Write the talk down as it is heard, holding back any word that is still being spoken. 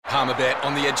Palmerbet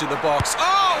on the edge of the box.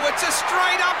 Oh, it's a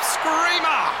straight-up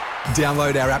screamer!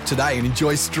 Download our app today and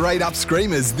enjoy straight-up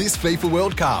screamers this FIFA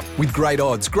World Cup with great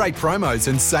odds, great promos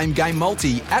and same-game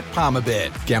multi at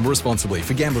Palmerbet. Gamble responsibly.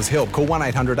 For Gamblers' Help, call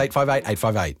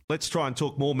 1-800-858-858. Let's try and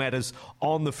talk more matters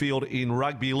on the field in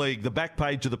rugby league. The back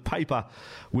page of the paper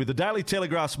with the Daily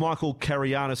Telegraph's Michael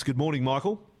Carianis. Good morning,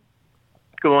 Michael.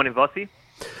 Good morning, Vossi.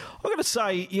 I've got to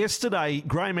say, yesterday,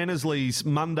 Graham Annesley's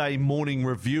Monday morning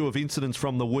review of incidents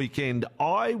from the weekend,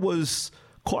 I was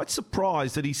quite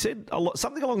surprised that he said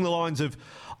something along the lines of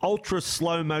ultra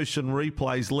slow motion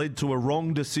replays led to a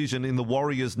wrong decision in the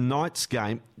Warriors Knights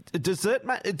game. Does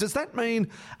that mean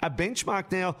a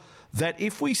benchmark now that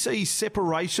if we see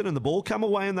separation and the ball come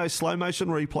away in those slow motion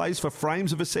replays for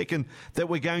frames of a second, that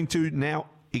we're going to now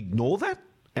ignore that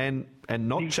and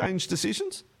not change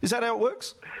decisions? Is that how it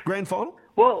works? Grand final?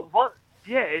 Well,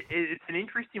 it's an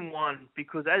interesting one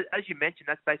because, as you mentioned,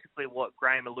 that's basically what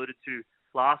Graham alluded to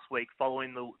last week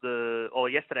following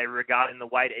yesterday regarding the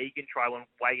Wade Egan try when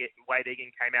Wade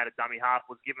Egan came out at dummy half,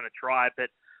 was given a try but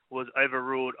was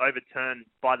overturned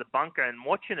by the bunker. And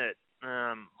watching it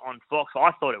on Fox,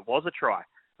 I thought it was a try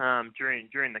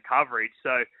during the coverage.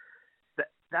 So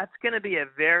that's going to be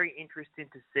very interesting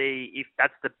to see if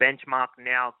that's the benchmark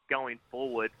now going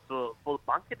forward for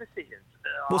bunker decisions.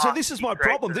 Well, so this is my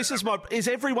problem. Is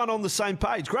everyone on the same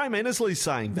page? Graham Annesley's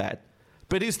saying that.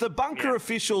 But is the bunker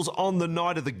officials on the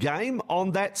night of the game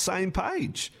on that same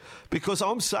page? Because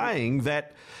I'm saying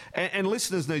that, and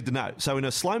listeners need to know, so in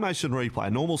a slow motion replay, a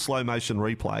normal slow motion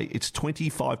replay, it's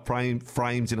 25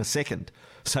 frames in a second.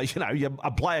 So,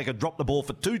 a player could drop the ball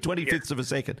for 2/25ths of a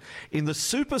second. In the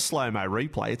super slow-mo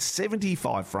replay, it's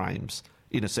 75 frames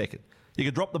in a second. You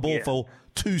could drop the ball for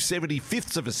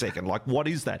 2/75ths of a second. Like, what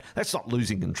is that? That's not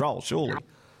losing control, surely.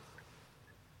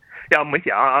 Yeah, I'm with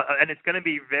you. And it's going to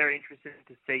be very interesting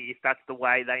to see if that's the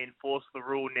way they enforce the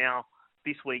rule now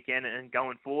this weekend and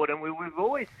going forward. And we've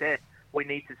always said we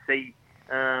need to see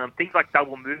things like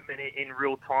double movement in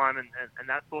real time and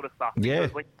that sort of stuff. Yeah.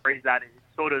 Because when you freeze that, it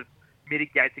sort of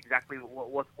mitigates exactly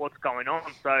what's going on.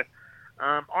 So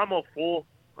I'm all for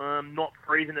not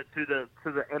freezing it to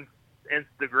the nth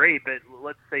degree, but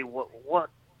let's see what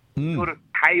sort of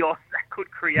chaos that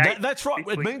could create. That's right.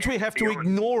 It means we have to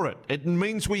ignore it. It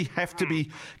means we have to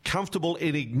be comfortable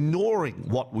in ignoring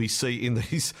what we see in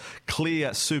these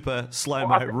clear, super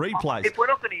slow-mo replays. If we're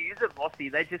not going to use it, Vossi,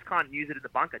 they just can't use it in the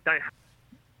bunker.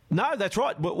 No, that's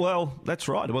right. Well, that's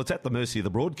right. Well, it's at the mercy of the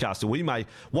broadcaster.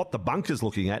 What the bunker's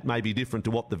looking at may be different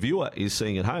to what the viewer is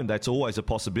seeing at home. That's always a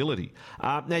possibility.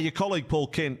 Now, your colleague Paul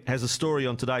Kent has a story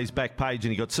on today's back page,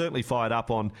 and he got certainly fired up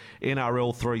on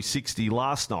NRL 360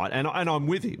 last night, and I'm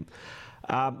with him.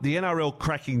 The NRL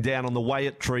cracking down on the way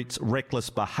it treats reckless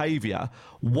behaviour.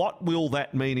 What will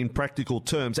that mean in practical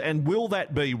terms? And will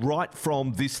that be right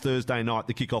from this Thursday night,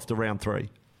 the kick-off to round 3?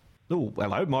 Oh,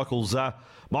 hello.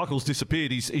 Michael's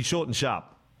disappeared. He's short and sharp.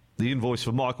 The invoice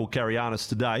for Michael Carianis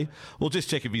today. We'll just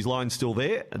check if his line's still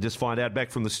there and just find out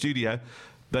back from the studio.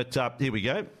 But here we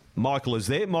go. Michael is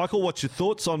there. Michael, what's your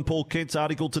thoughts on Paul Kent's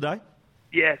article today?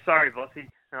 Yeah, sorry, Vossi.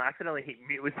 I accidentally hit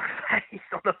mute with my face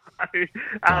on the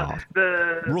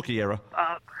phone. Rookie error.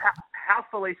 How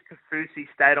Felice Kafusi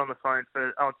stayed on the phone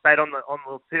stayed on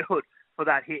the field for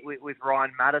that hit with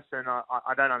Ryan Madison,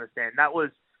 I don't understand. That was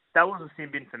a sin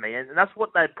bin for me, and that's what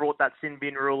they brought that sin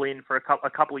bin rule in for a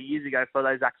couple of years ago for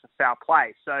those acts of foul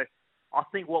play. So I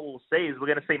think what we'll see is we're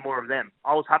going to see more of them.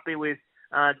 I was happy with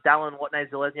Dallin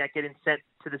Watene-Zelezniak getting sent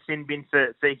to the sin bin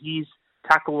for his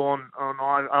tackle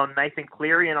on Nathan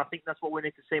Cleary, and I think that's what we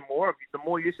need to see more of, the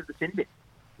more use of the sin bin.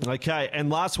 Okay, and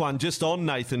last one, just on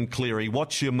Nathan Cleary,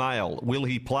 what's your mail? Will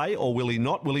he play or will he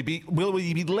not? Will he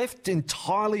be left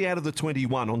entirely out of the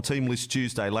 21 on Team List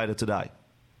Tuesday later today?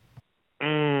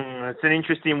 It's an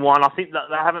interesting one. I think that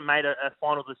they haven't made a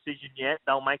final decision yet.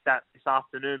 They'll make that this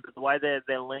afternoon, but the way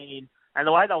they're leaning and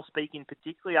the way they'll speak in,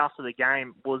 particularly after the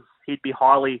game, was he'd be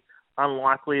highly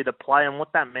unlikely to play. And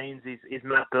what that means is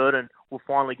Matt Burton will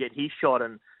finally get his shot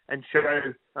and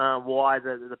show why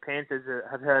the Panthers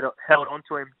have held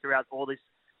onto him throughout all this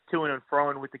to-ing and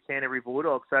fro-ing with the Canterbury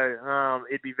Bulldogs. So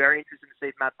it'd be very interesting to see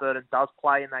if Matt Burton does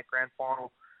play in that grand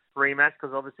final rematch,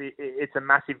 because obviously it's a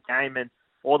massive game and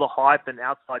all the hype and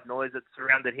outside noise that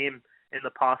surrounded him in the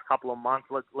past couple of months.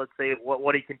 Let's see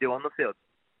what he can do on the field.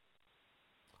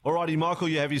 All righty, Michael,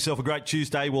 you have yourself a great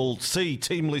Tuesday. We'll see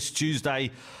Team List Tuesday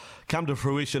come to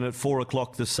fruition at 4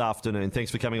 o'clock this afternoon.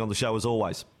 Thanks for coming on the show as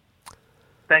always.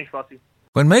 Thanks, Vossi.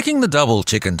 When making the double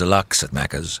chicken deluxe at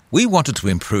Macca's, we wanted to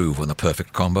improve on the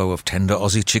perfect combo of tender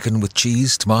Aussie chicken with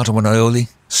cheese, tomato and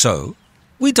aioli. So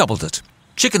we doubled it.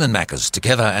 Chicken and Macca's,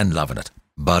 together and loving it.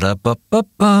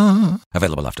 Ba-da-ba-ba-ba.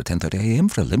 Available after 10:30 a.m.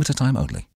 for a limited time only.